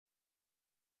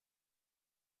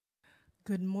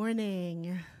Good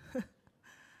morning.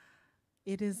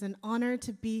 It is an honor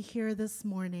to be here this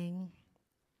morning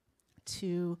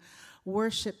to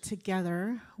worship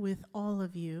together with all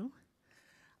of you.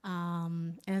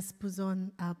 As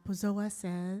Puzoa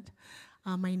said,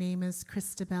 my name is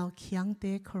Christabel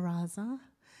Khiangte Crazza,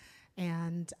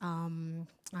 and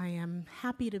I am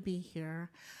happy to be here.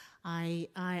 I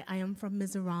am from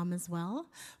Mizoram as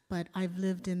well, but I've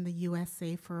lived in the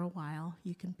USA for a while.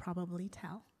 You can probably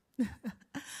tell.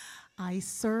 I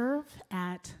serve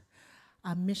at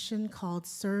a mission called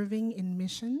Serving in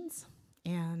Missions,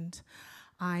 and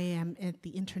I am at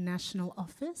the international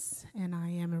office, and I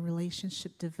am a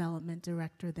relationship development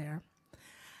director there.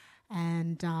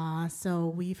 And so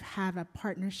we've had a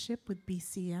partnership with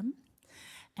BCM,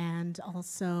 and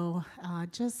also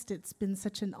it's been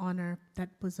such an honor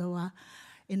that Puzoa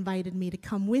invited me to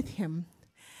come with him.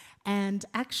 And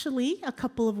actually, a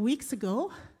couple of weeks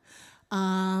ago,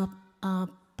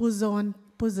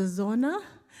 Puzazona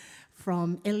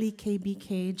from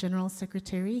LEKBK General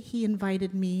Secretary, he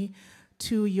invited me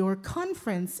to your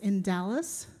conference in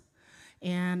Dallas,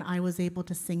 and I was able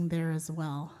to sing there as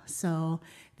well. So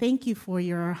thank you for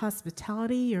your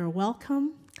hospitality, your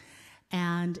welcome,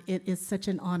 and it is such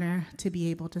an honor to be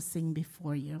able to sing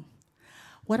before you.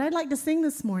 What I'd like to sing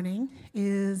this morning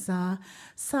is a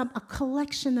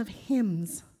collection of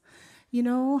hymns. You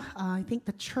know, I think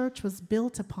the church was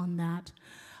built upon that,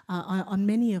 on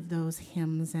many of those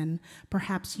hymns, and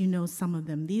perhaps you know some of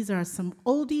them. These are some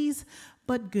oldies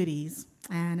but goodies,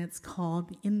 and it's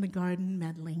called In the Garden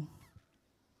Medley.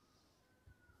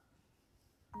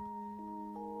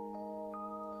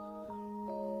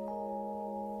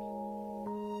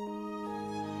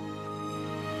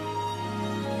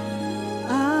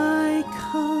 I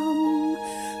come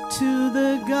to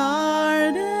the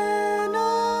garden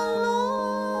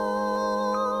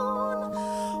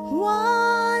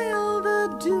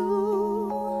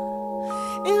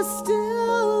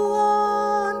still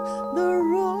on the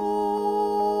roses,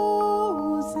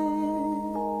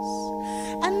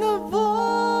 and the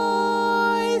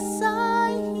voice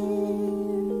I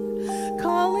hear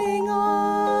calling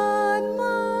on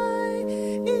my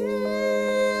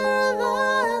ear,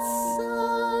 the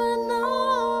Son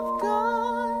of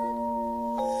God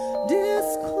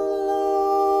discloses.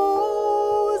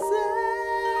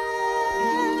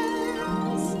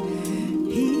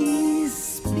 He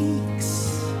speaks,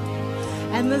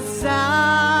 and the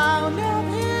sound of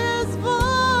his voice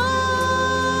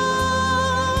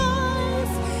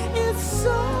is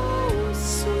so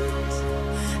sweet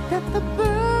that the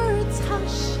birds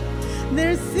hush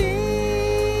their singing,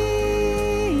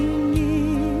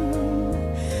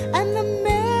 and the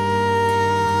melody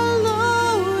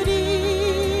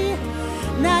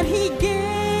that he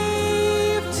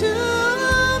gave to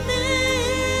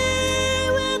me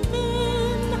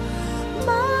within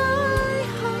my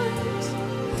heart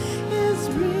is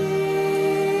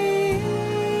ringing,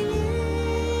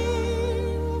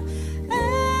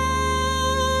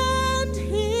 and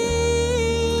he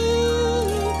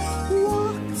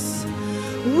walks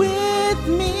with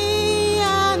me,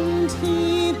 and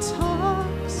he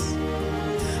talks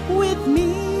with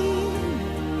me,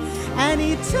 and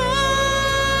he tells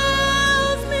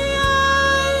me I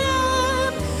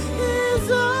am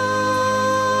his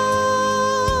own,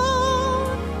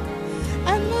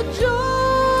 and the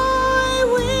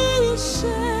joy we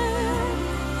share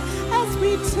as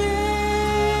we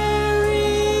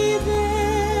tarry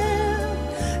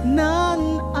there,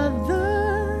 none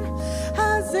other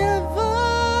has ever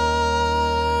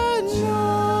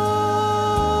known.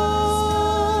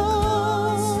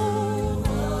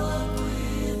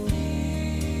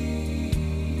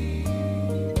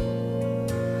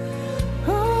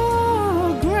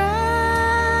 Oh,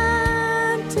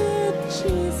 granted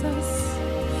Jesus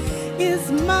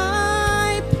is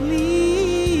my plea.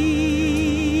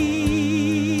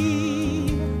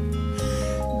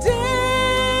 Daily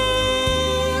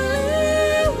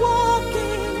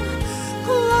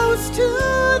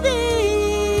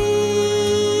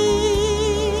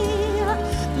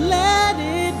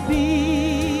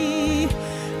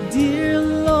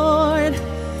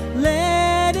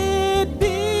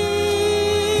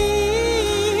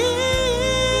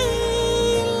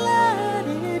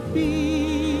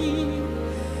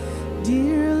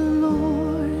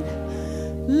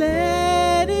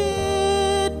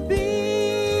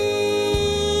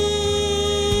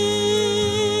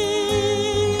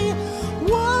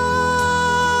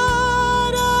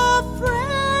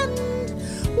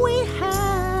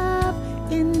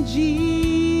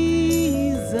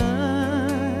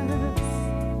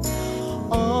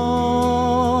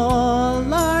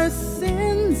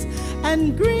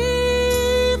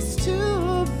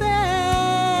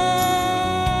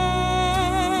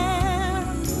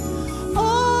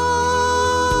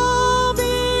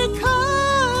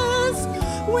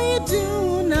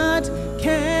do not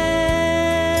carry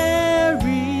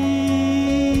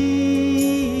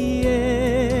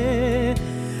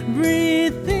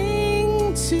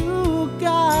everything to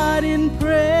God in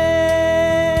prayer.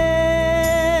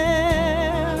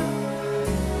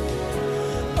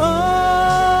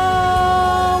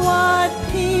 Oh, what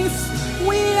peace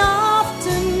we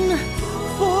often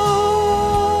forfeit.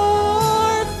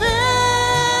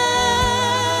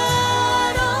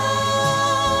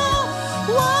 Oh,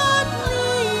 what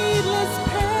needless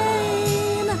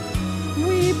pain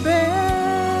we bear.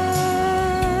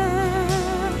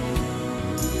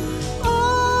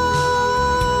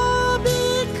 Oh,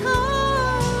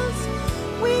 because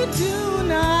we do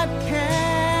not carry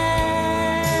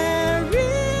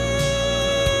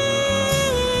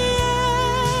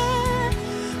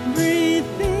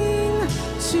everything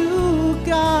to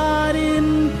God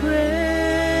in prayer.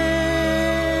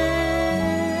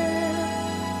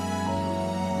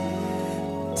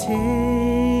 Take